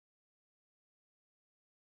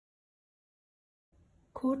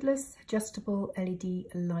Cordless adjustable LED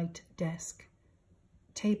light desk,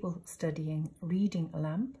 table studying reading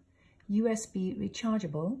lamp, USB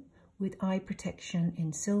rechargeable with eye protection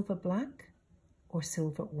in silver black or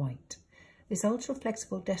silver white. This ultra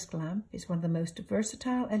flexible desk lamp is one of the most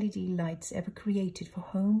versatile LED lights ever created for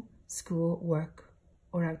home, school, work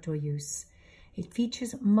or outdoor use. It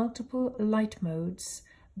features multiple light modes,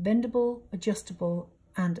 bendable, adjustable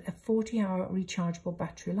and a 40-hour rechargeable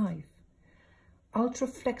battery life. Ultra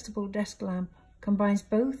flexible desk lamp combines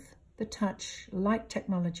both the touch light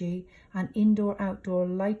technology and indoor-outdoor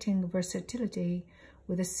lighting versatility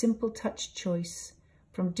with a simple touch choice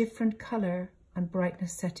from different color and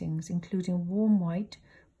brightness settings, including warm white,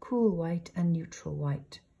 cool white and neutral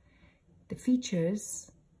white. It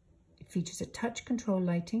features a touch control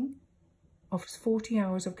lighting, offers 40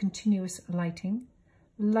 hours of continuous lighting,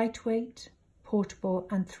 lightweight, portable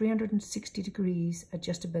and 360 degrees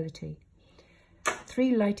adjustability.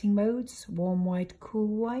 3 lighting modes, warm white, cool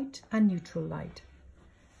white and neutral light.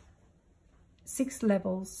 6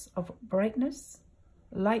 levels of brightness,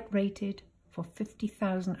 light rated for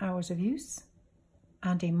 50,000 hours of use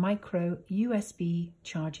and a micro USB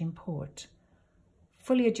charging port.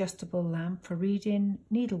 Fully adjustable lamp for reading,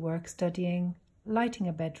 needlework, studying, lighting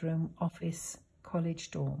a bedroom, office,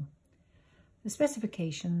 college, dorm. The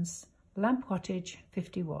specifications: lamp wattage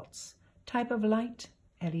 50 watts, type of light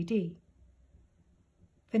LED,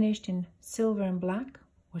 finished in silver and black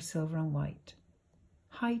or silver and white,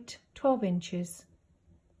 height 12 inches,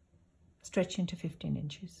 stretching to 15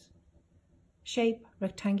 inches, shape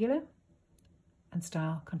rectangular and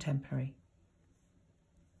style contemporary.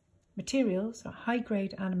 Materials are high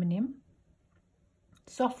grade aluminium,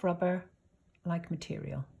 soft rubber like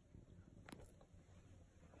material.